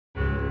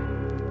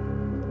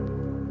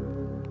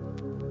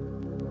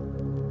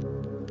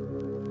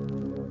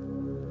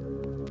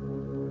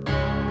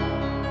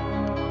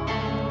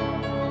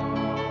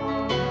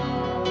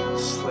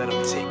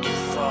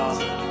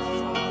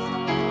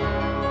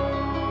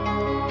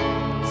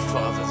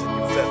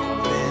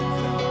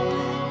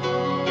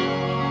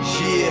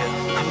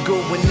I'm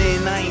going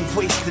in, I ain't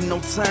wasting no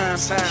time.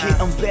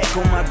 Yeah, I'm back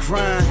on my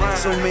grind.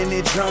 So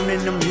many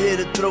drowning, I'm here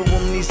to throw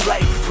them these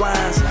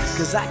lifelines.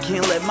 Cause I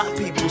can't let my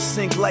people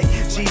sink like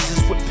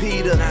Jesus with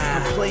Peter.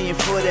 I'm playing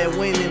for that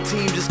winning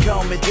team, just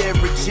call me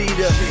Derek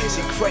Jeter.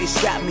 See,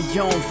 Christ got me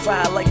on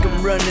fire like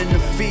I'm running a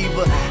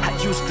fever. I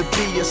used to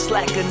be a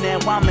slacker, now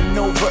I'm an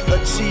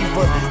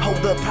overachiever.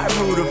 Hold up, how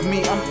rude of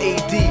me, I'm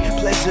AD,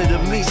 pleasure to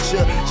meet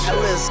ya.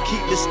 Now let's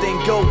keep this thing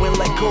going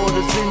like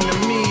quarters in the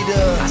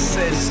meter. I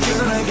said it's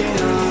gonna get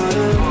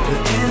harder, the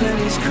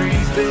enemy's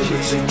creeping,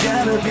 but you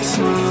gotta be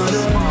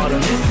smarter.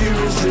 And if you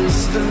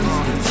resist them,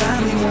 the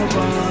time he won't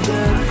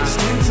bother.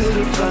 Swing to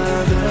the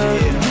Father,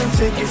 he'll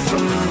take you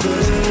further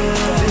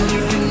than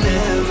you can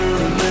never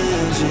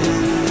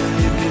imagine.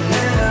 You can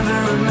never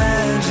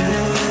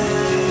imagine.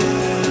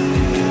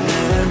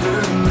 Never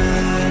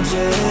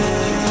imagine.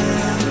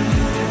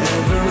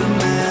 Ever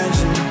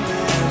imagine.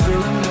 Ever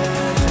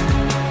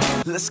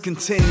imagine. Let's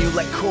continue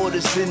like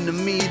quarters in the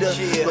meter.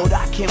 Lord,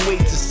 I can't wait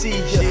to see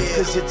ya,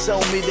 cause you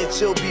told me that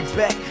you'll be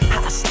back.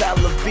 Hasta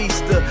la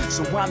vista.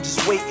 So I'm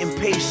just waiting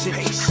patient.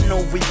 I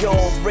know we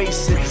all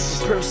racing.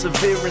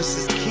 Perseverance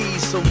is key,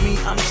 so me,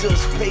 I'm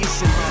just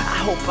pacing. I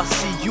hope I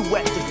see you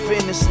at the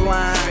finish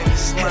line.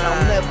 And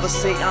I'll never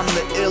say I'm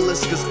the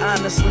illest, cause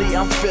honestly,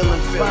 I'm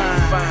feeling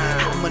fine.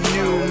 I'm a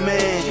new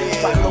man,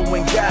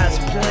 following God's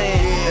plan.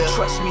 And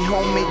trust me,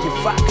 homie,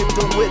 if I could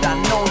do it, I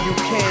know you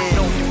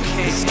can.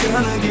 It's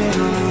gonna get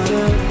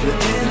harder, the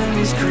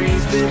enemy's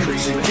creeping, but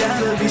you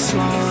gotta be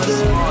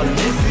smarter. And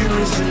if you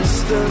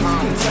resist them,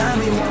 the time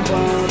he won't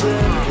bother.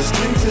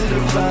 Swing to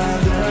the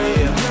Father,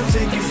 he'll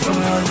take you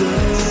further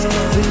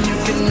than you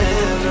can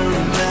never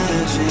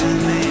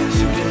imagine.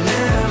 You can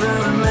never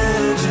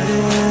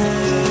imagine.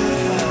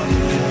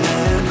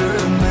 Never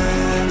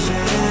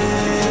imagine.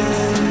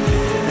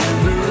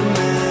 Never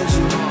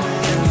imagine.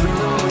 Never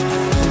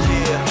imagine.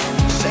 Yeah,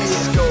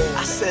 let's go.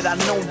 I said I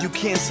know you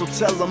can, so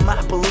tell them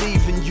I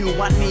believe in you.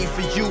 I need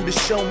for you to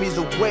show me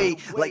the way,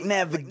 like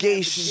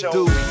navigation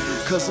do.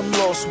 Cause I'm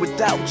lost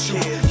without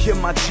you. You're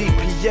my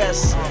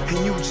GPS,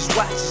 and you just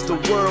watch as the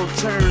world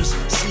turns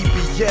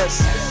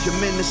CBS. You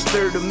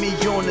minister to me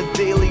on a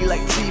daily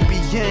like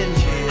TBN.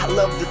 I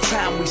love the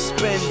time we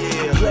spend.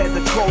 I'm glad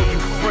to call you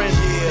friend.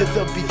 You're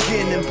the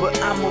beginning, but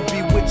I'ma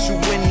be with you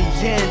in the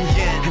end.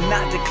 And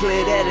I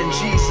declare that in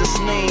Jesus'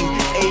 name,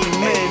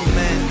 amen.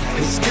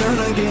 It's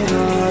gonna get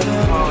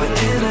harder,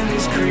 the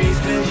enemy's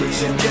creeping, but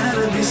you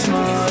gotta be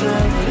smart.